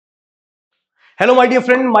Hello, my dear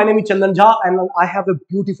friend. My name is 𝐂𝐚𝐿 and I have a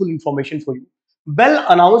beautiful information for you. BEL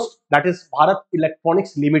announced, that is Bharat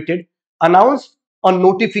Electronics Limited, announced a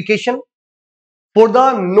notification for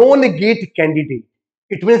the non-gate candidate.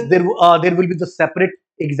 It means there will be the separate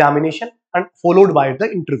examination and followed by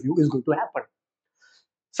the interview is going to happen.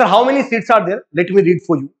 Sir, how many seats are there? Let me read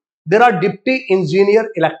for you. There are Deputy Engineer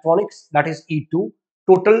Electronics, that is E2.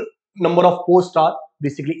 Total number of posts are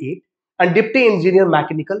basically 8. And Deputy Engineer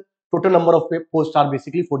Mechanical, total number of posts are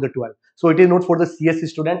basically for the 12. So it is not for the CSE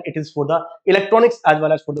student, it is for the electronics as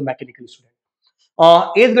well as for the mechanical student.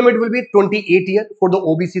 Age limit will be 28 years, for the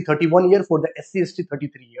OBC 31 years, for the SC/ST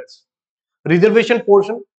 33 years. Reservation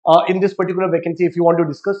portion in this particular vacancy, if you want to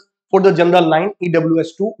discuss, for the general 9,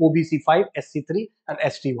 EWS 2, OBC 5, SC 3 and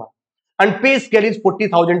ST 1. And pay scale is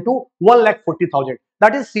 40,000 to 1,40,000.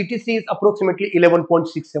 That is CTC is approximately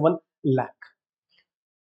 11.67 lakh.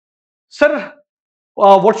 Sir,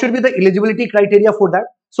 what should be the eligibility criteria for that?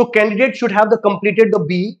 So candidate should have completed the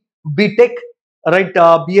BE, B.Tech, right,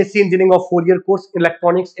 BSc Engineering of 4-year course,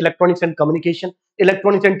 electronics and communication,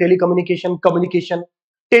 electronics and telecommunication,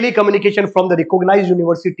 telecommunication from the recognized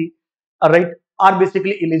university, right, are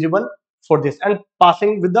basically eligible for this and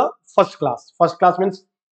passing with the first class. First class means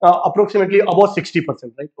approximately about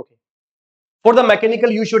 60%, right? Okay. For the mechanical,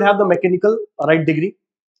 you should have the mechanical right degree,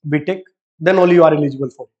 B.Tech, then only you are eligible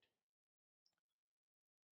for it.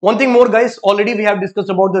 One thing more, guys, already we have discussed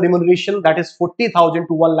about the remuneration, that is 40,000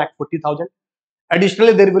 to 1,40,000.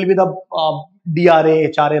 Additionally, there will be the DRA,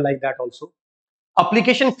 HRA like that also.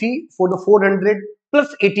 Application fee for the 400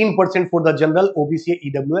 plus 18% for the general OBC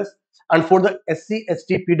EWS, and for the SC,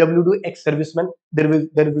 ST, PWD, ex-servicemen, there will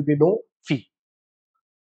be no fee.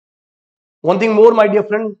 One thing more, my dear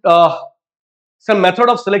friend, some method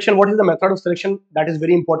of selection. What is the method of selection? That is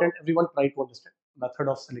very important. Everyone try to understand method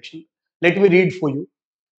of selection. Let me read for you.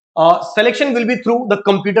 Selection will be through the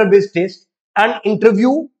computer-based test and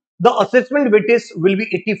interview. The assessment weightage will be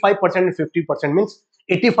 85% and 50%, means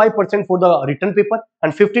 85% for the written paper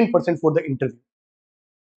and 15% for the interview.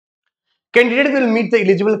 Candidate will meet the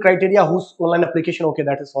eligible criteria whose online application, okay,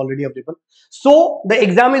 that is already available. So the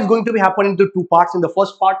exam is going to be happen into 2 parts. In the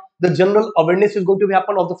first part, the general awareness is going to be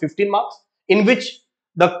happen of the 15 marks, in which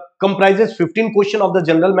the comprises 15 question of the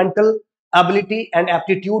general mental ability and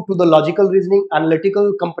aptitude to the logical reasoning,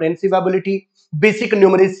 analytical comprehensive ability, basic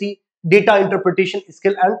numeracy, data interpretation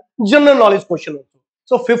skill and general knowledge question also.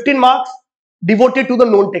 So 15 marks devoted to the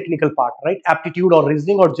non-technical part, right? Aptitude or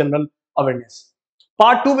reasoning or general awareness.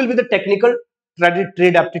 Part 2 will be the technical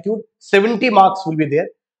trade aptitude. 70 marks will be there,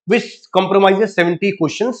 which compromises 70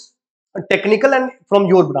 questions, technical and from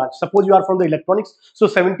your branch. Suppose you are from the electronics, so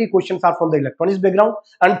 70 questions are from the electronics background,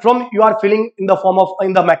 and from you are filling in the form of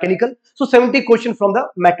in the mechanical, so 70 questions from the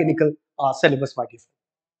mechanical syllabus, my dear.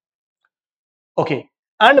 Okay,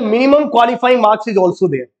 and minimum qualifying marks is also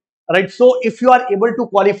there, right? So if you are able to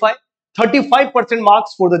qualify 35%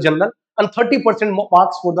 marks for the general and 30%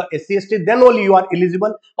 marks for the SC/ST, then only you are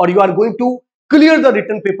eligible, or you are going to clear the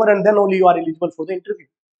written paper, and then only you are eligible for the interview.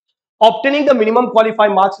 Obtaining the minimum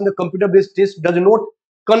qualifying marks in the computer-based test does not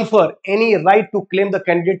confer any right to claim the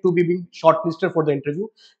candidate to be being shortlisted for the interview,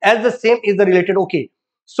 as the same is the related. Okay,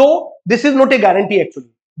 so this is not a guarantee actually.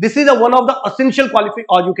 This is one of the essential qualifying,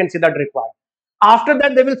 or you can say that required. After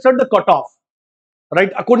that, they will set the cutoff,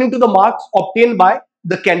 right, according to the marks obtained by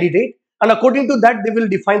the candidate, and according to that they will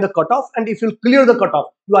define the cutoff, and if you clear the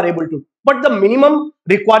cutoff, you are able to. But the minimum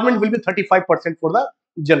requirement will be 35% for the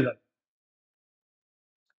general.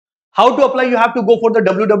 How to apply? You have to go for the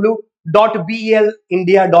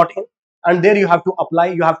www.belindia.in, and there you have to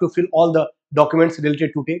apply. You have to fill all the documents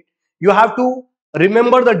related to it. You have to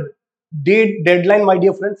remember the deadline, my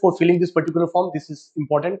dear friend, for filling this particular form. This is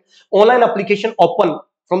important. Online application open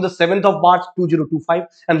from the 7th of March 2025,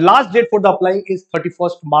 and last date for the applying is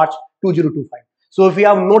 31st March 2025. So if you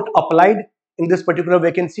have not applied in this particular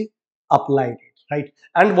vacancy, apply it, right?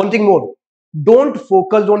 And one thing more, don't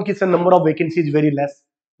focus on the number of vacancies very less.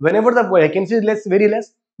 Whenever the vacancy is less, very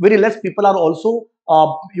less people are also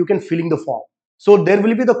you can filling the form. So there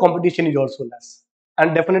will be the competition is also less.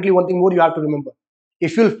 And definitely one thing more you have to remember,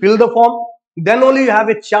 if you fill the form, then only you have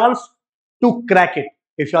a chance to crack it.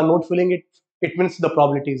 If you are not filling it, it means the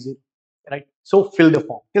probability is zero, right? So fill the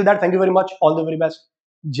form. Till that, thank you very much. All the very best.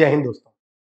 Jai Hind, dosto.